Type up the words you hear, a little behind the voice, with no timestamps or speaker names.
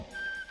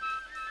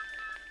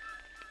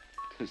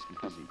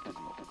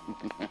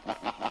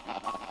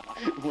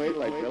Wait,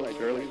 like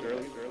girly.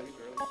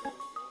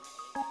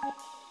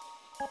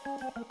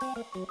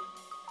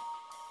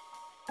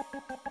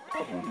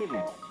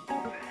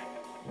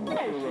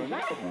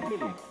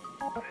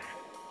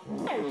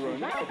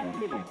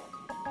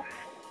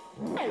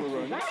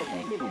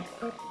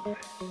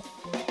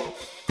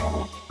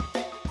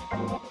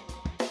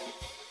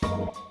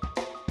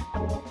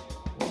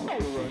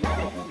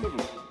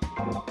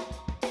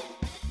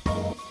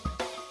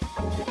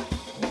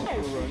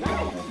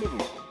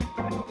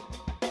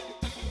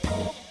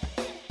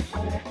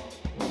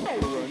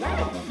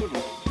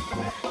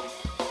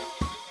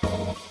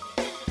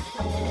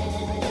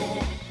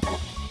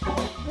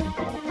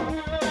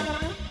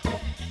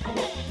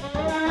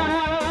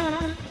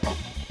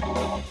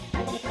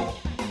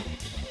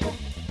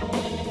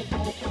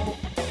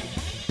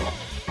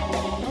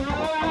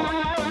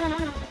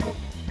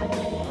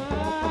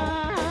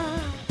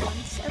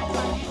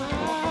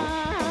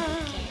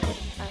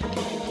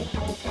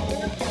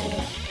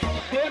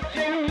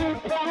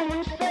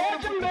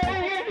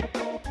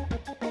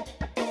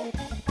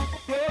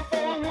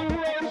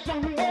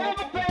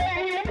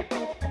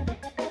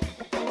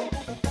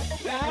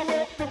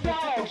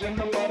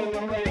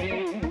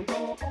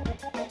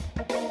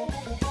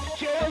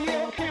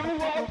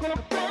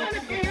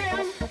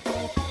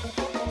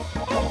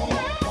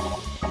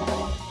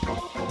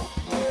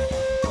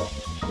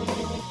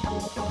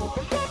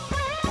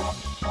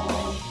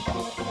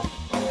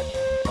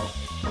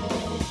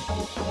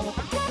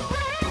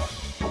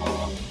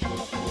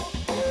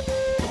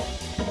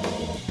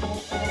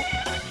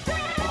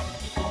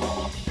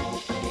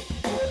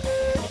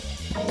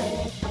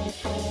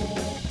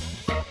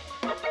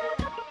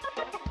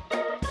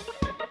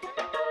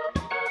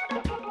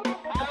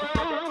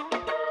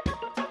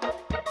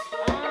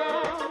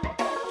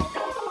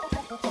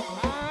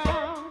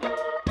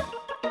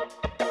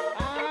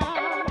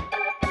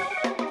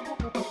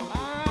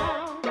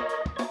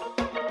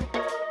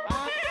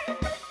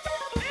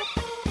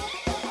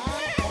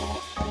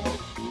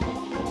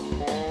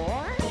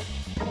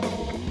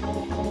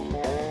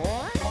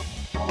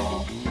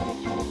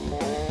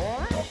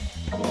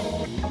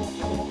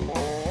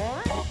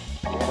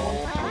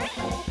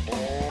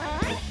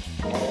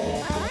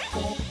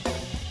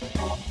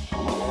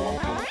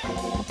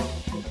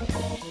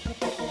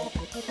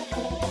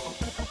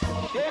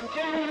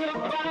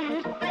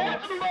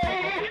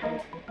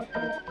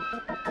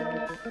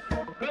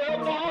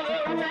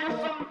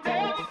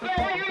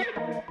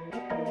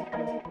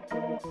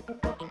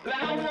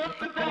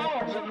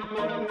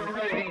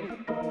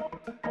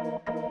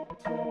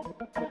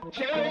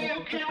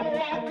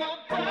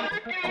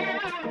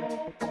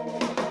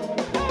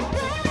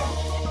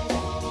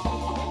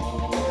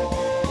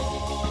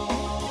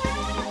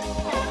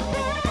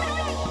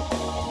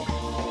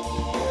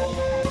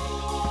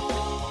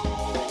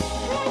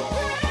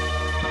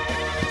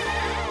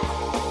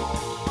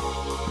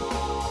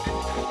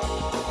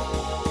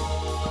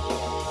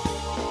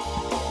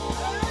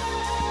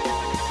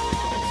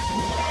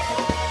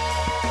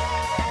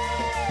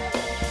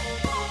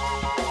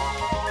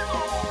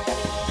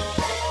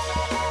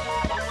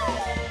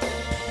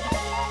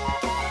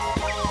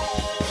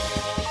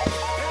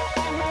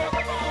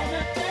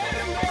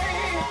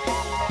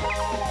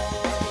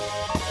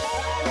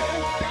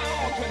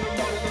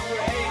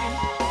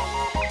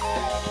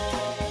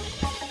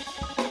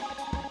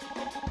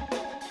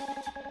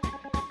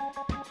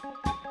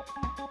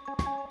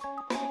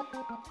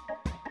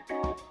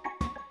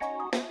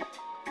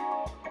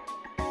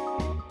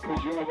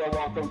 Could you ever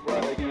walk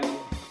upright again?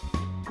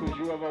 Could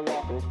you ever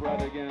walk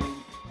upright again?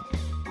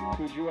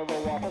 Could you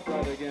ever walk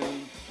upright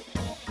again?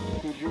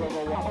 Could you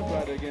ever walk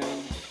upright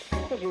again?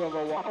 Could you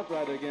ever walk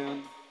upright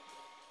again?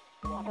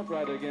 Walk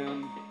upright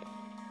again.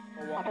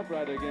 Walk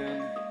upright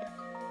again.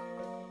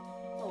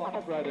 Walk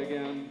upright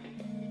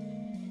again.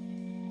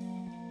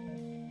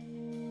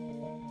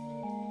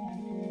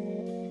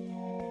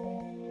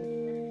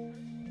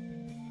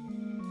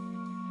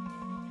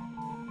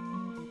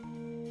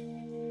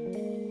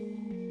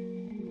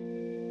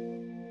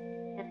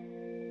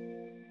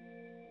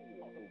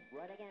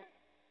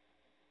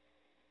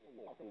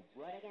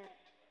 Right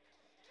again.